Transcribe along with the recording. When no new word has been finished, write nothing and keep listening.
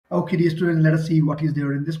Okay, dear students, let us see what is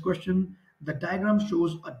there in this question. The diagram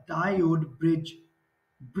shows a diode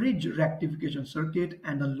bridge rectification circuit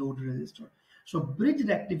and a load resistor. So bridge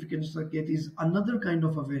rectification circuit is another kind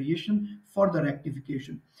of a variation for the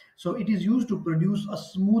rectification. So it is used to produce a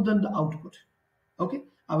smoothened output. Okay,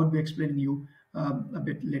 I would be explaining you a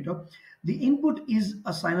bit later. The input is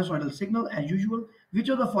a sinusoidal signal as usual. Which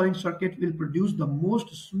of the following circuit will produce the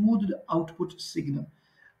most smoothed output signal?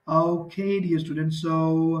 Okay, dear students.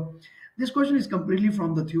 So this question is completely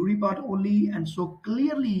from the theory part only, and so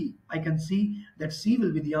clearly I can see that C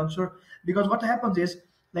will be the answer, because what happens is,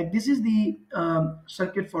 like, this is the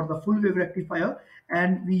circuit for the full wave rectifier,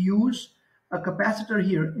 and we use a capacitor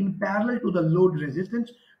here in parallel to the load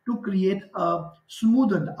resistance to create a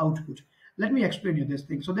smoothened output. Let me explain you this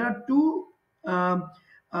thing. So there are two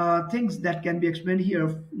things that can be explained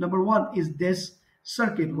here. Number one is this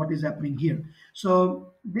circuit, what is happening here.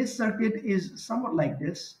 So this circuit is somewhat like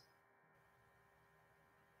this.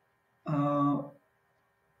 Uh,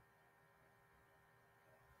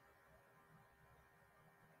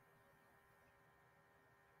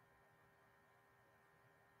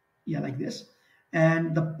 yeah, like this.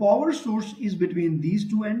 And the power source is between these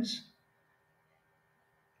two ends.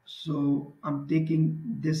 So I'm taking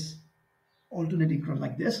this alternating current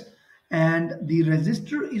like this, and the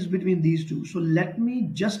resistor is between these two. So let me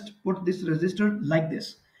just put this resistor like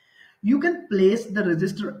this. You can place the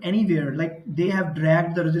resistor anywhere, like they have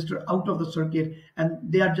dragged the resistor out of the circuit and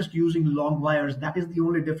they are just using long wires. That is the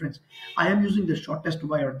only difference. I am using the shortest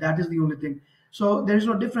wire. That is the only thing. So there is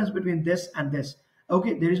no difference between this and this.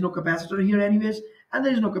 Okay, there is no capacitor here anyways, and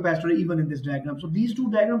there is no capacitor even in this diagram. So these two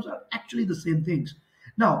diagrams are actually the same things.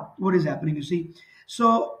 Now what is happening, you see?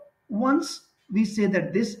 So once we say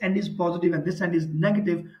that this end is positive and this end is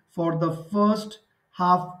negative for the first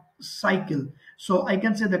half cycle, so I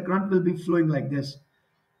can say the current will be flowing like this.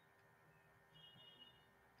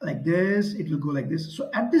 Like this, it will go like this. So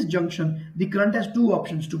at this junction, the current has two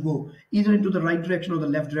options to go, either into the right direction or the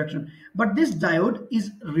left direction. But this diode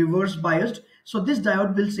is reverse biased. So this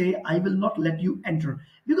diode will say, I will not let you enter,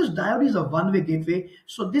 because diode is a one-way gateway.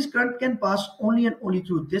 So this current can pass only and only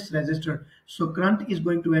through this resistor. So current is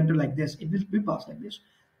going to enter like this. It will be passed like this.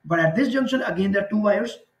 But at this junction, again, there are two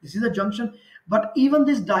wires. This is a junction. But even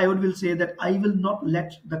this diode will say that I will not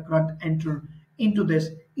let the current enter into this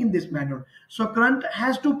in this manner. So current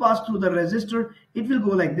has to pass through the resistor. It will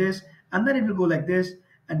go like this, and then it will go like this,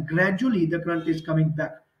 and gradually the current is coming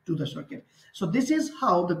back to the circuit. So this is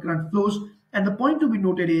how the current flows. And the point to be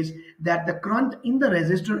noted is that the current in the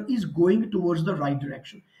resistor is going towards the right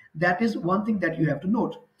direction. That is one thing that you have to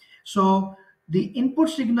note. So the input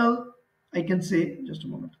signal, I can say, just a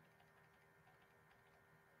moment.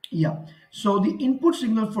 Yeah. So the input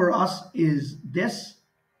signal for us is this.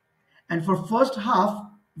 And for first half,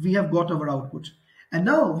 we have got our output. And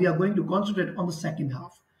now we are going to concentrate on the second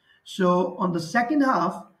half. So on the second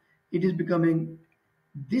half, it is becoming,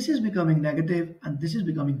 this is becoming negative and this is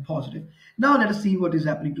becoming positive. Now let us see what is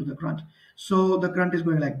happening to the current. So the current is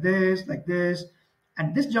going like this,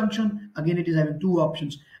 and this junction, again, it is having two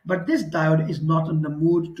options. But this diode is not in the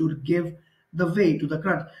mood to give the way to the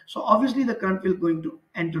current. So obviously the current will going to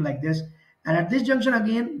enter like this. And at this junction,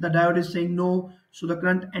 again, the diode is saying no. So the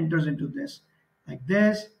current enters into this, like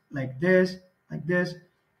this, like this, like this.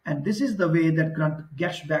 And this is the way that current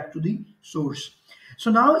gets back to the source.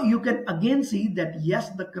 So now you can again see that yes,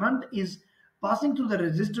 the current is passing through the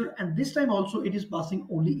resistor, and this time also it is passing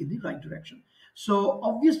only in the right direction. So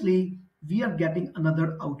obviously we are getting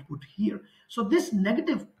another output here. So this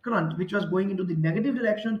negative current, which was going into the negative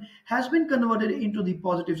direction, has been converted into the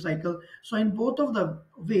positive cycle. So in both of the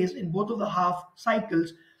ways, in both of the half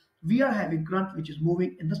cycles, we are having current which is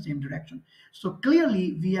moving in the same direction. So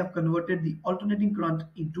clearly we have converted the alternating current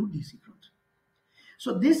into DC current.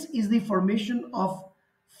 So this is the formation of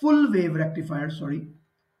full wave rectifier,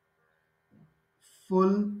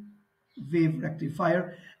 full wave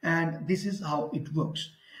rectifier, and this is how it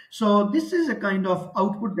works. So this is a kind of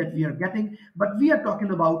output that we are getting, but we are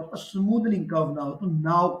talking about a smoothening curve now. So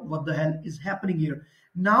now what the hell is happening here?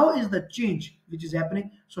 Now is the change which is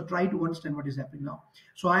happening. So try to understand what is happening now.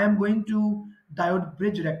 So I am going to diode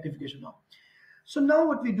bridge rectification now. So now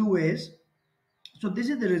what we do is, so this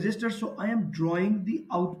is the resistor. So I am drawing the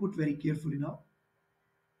output very carefully now.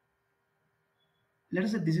 Let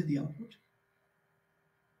us say this is the output.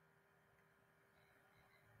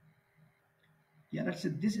 Yeah, let's say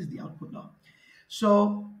this is the output now.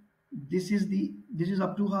 So this is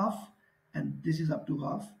up to half, and this is up to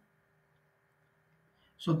half.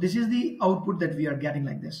 So this is the output that we are getting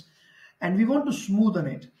like this, and we want to smoothen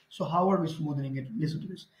it. So how are we smoothing it? Listen to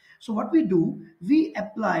this. So what we do, we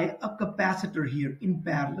apply a capacitor here in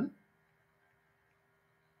parallel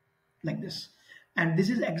like this. And this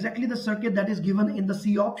is exactly the circuit that is given in the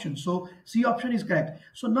C option. So C option is correct.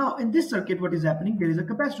 So now in this circuit, what is happening? There is a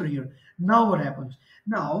capacitor here. Now what happens?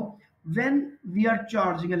 Now, when we are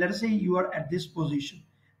charging, and let us say you are at this position,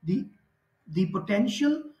 the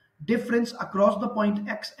potential difference across the point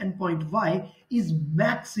X and point Y is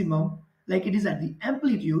maximum, like it is at the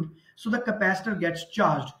amplitude. So the capacitor gets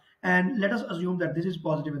charged. And let us assume that this is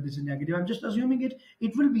positive and this is negative. I'm just assuming it.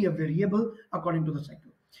 It will be a variable according to the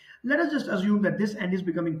cycle. Let us just assume that this end is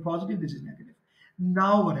becoming positive, this is negative.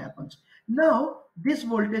 Now what happens? Now this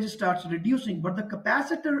voltage starts reducing, but the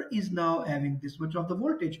capacitor is now having this much of the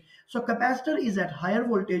voltage. So capacitor is at higher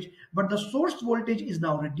voltage, but the source voltage is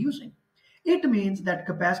now reducing. It means that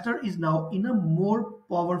capacitor is now in a more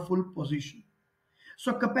powerful position.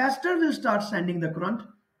 So capacitor will start sending the current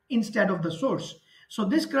instead of the source. So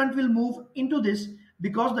this current will move into this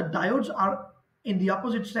because the diodes are in the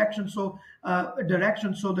opposite section, so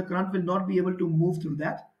direction, so the current will not be able to move through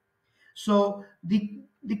that. So the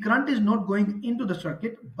current is not going into the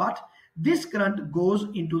circuit, but this current goes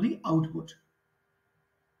into the output.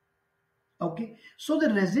 Okay, so the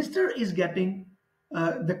resistor is getting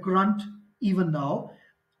the current even now,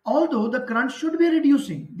 although the current should be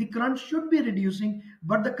reducing. The current should be reducing,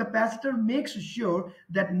 but the capacitor makes sure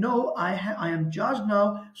that no, I am charged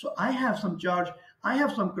now, so I have some charge, I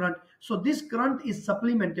have some current. So this current is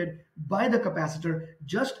supplemented by the capacitor,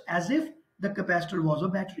 just as if the capacitor was a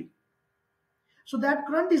battery. So that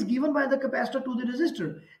current is given by the capacitor to the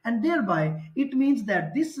resistor, and thereby it means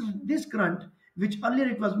that this current, which earlier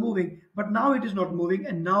it was moving, but now it is not moving,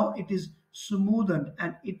 and now it is smoothened,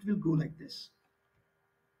 and it will go like this.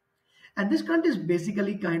 And this current is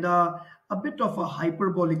basically kind of a bit of a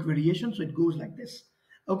hyperbolic variation, so it goes like this.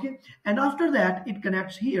 Okay, and after that it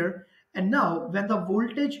connects here, and now when the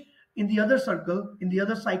voltage in the other circle, in the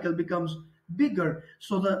other cycle becomes bigger,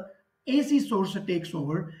 so the AC source takes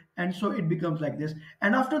over, and so it becomes like this.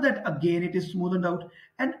 And after that, again it is smoothened out,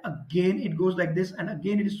 and again it goes like this, and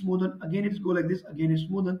again it is smoothened, again it is go like this, again it's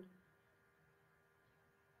smoothened.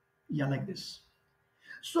 Yeah, like this.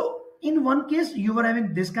 So in one case you are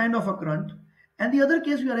having this kind of a current, and the other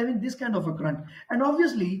case you are having this kind of a current, and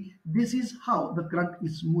obviously this is how the current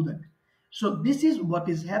is smoothened. So this is what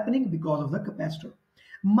is happening because of the capacitor.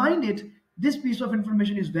 Mind it, this piece of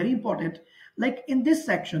information is very important. Like in this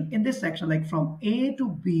section, like from A to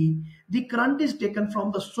B, the current is taken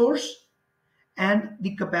from the source, and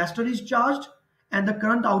the capacitor is charged, and the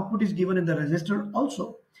current output is given in the resistor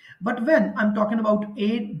also. But when I'm talking about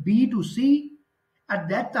A, B to C, at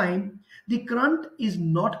that time, the current is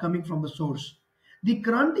not coming from the source. The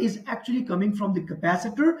current is actually coming from the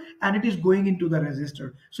capacitor, and it is going into the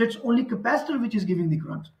resistor. So it's only capacitor which is giving the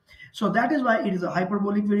current. So that is why it is a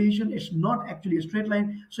hyperbolic variation. It's not actually a straight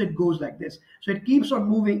line. So it goes like this. So it keeps on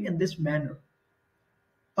moving in this manner.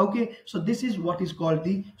 Okay, so this is what is called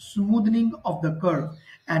the smoothing of the curve.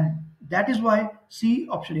 And that is why C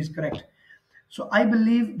option is correct. So I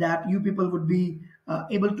believe that you people would be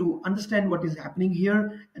able to understand what is happening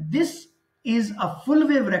here. This is a full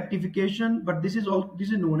wave rectification, but this is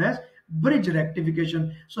known as bridge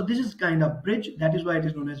rectification. So this is kind of bridge. That is why it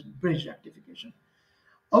is known as bridge rectification.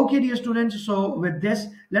 Okay, dear students. So with this,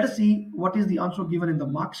 let us see what is the answer given in the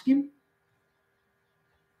mark scheme.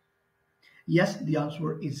 Yes, the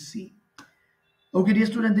answer is C. Okay, dear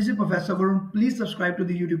student, this is Professor Varun. Please subscribe to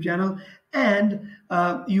the YouTube channel, and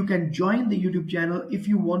you can join the YouTube channel if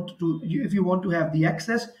you want to have the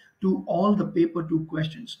access to all the paper 2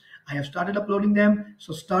 questions. I have started uploading them,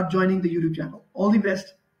 so start joining the YouTube channel. All the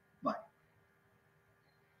best.